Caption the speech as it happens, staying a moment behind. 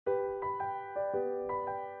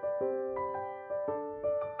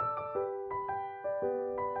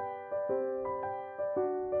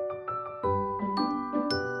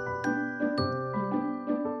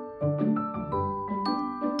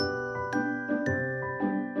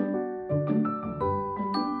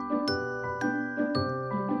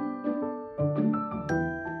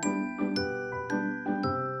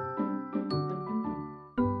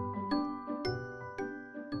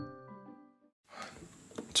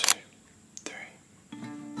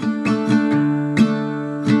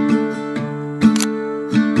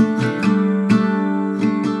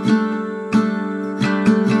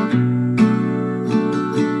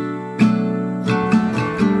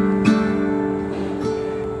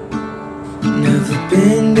Never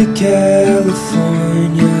been to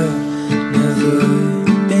California, never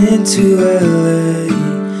been to LA,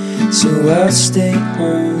 so I'll stay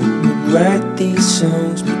home and write these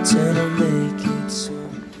songs, pretend I'll make it so.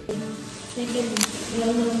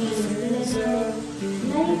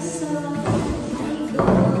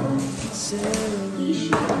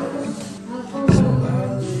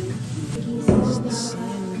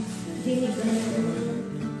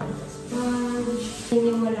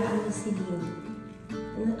 Wala si Din.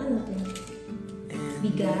 Ano to?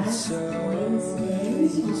 Bigas, coins,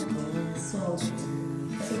 salt.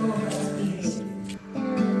 Kasi mga spirit.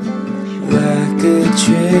 Like a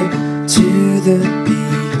trip to the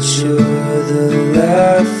beach or the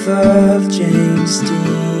life of James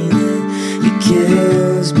Dean, and it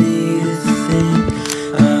kills me to think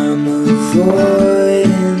I'm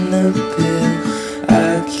avoiding the pill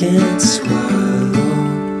I can't swallow.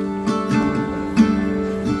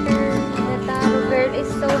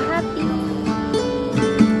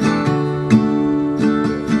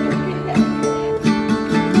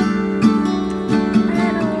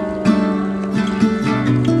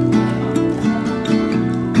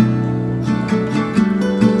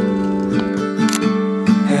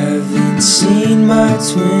 Seen my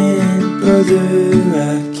twin brother,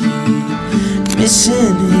 I keep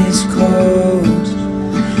missing his calls.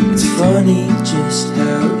 It's funny just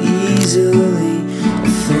how easily a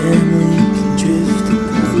family can drift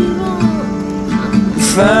apart.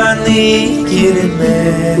 Finally getting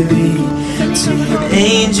married to an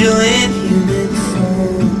angel in human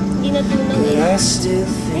form, but I still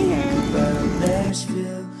think about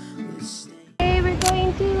Nashville. Hey, we're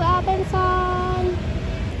going to Abenson.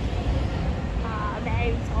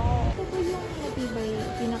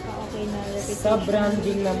 Pinaka-okay na repetition. Sa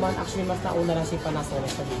branding naman, actually mas nauna lang si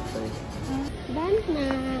Panasonic sa dito. Band na.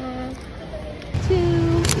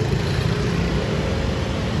 2.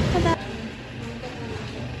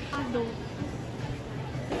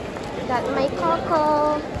 Got my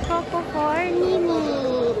Coco. Coco for Nini.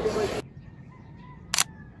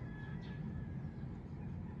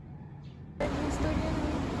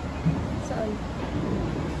 Sorry.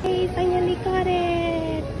 Hey, finally got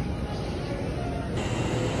it.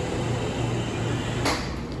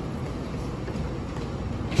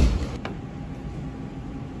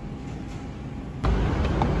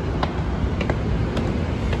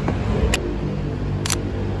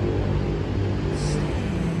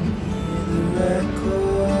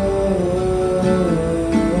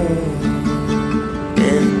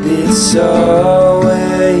 It's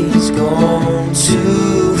always gone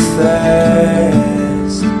too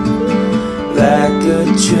fast, like a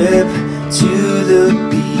trip to the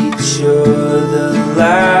beach or the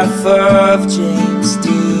life of James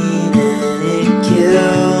Dean, and it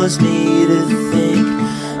kills me to think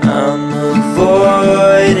I'm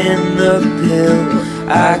avoiding the pill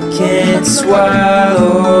I can't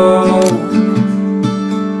swallow.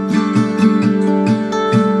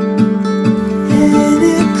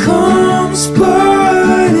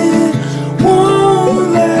 But it won't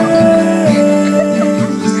last.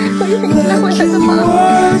 Like you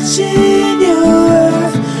watching your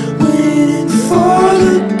life, waiting for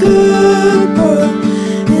the good part,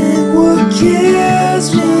 and what kills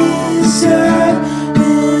me is I've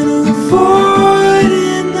been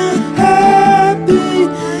avoiding the happy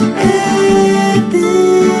ending.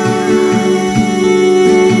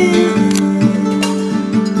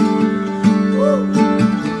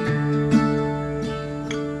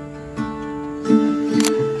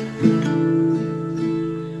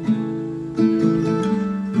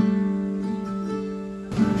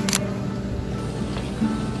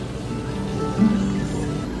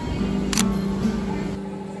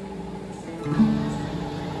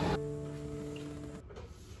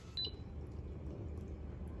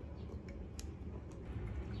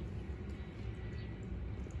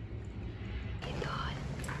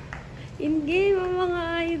 In-game ang mga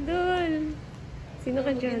idol. Sino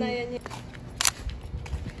ka dyan?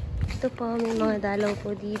 Ito po, may mga dalaw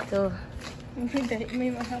po dito. May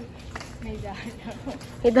dalaw.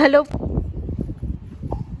 May dalaw po.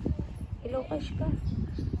 Hello, cash ka.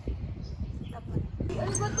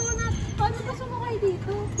 Ano ba ito? Paano ba sumakay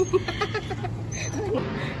dito?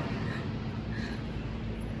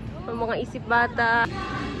 Ang mga isip bata.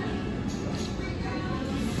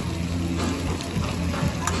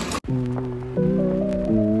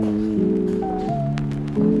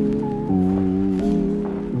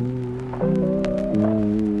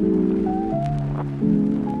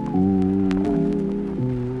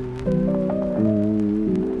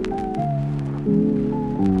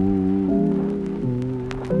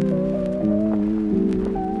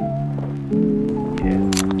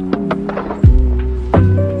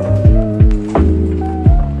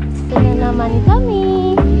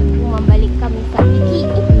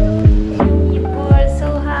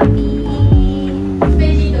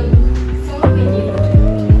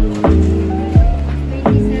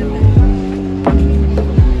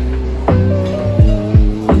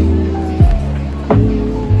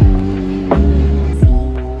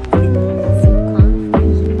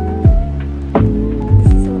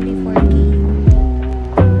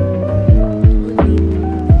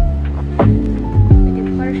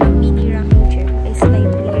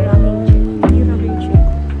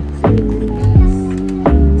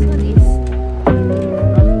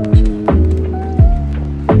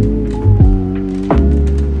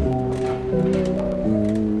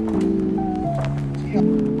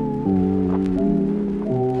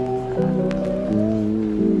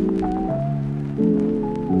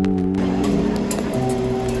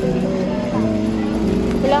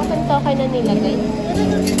 Saan token na nilagay?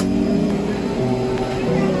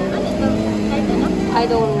 Ano ito? Kahit ano? I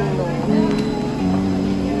don't know.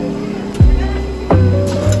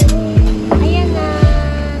 Ayan na.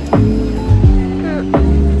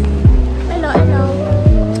 Hello, hello.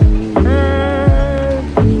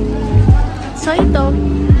 So ito.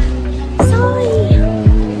 Soy!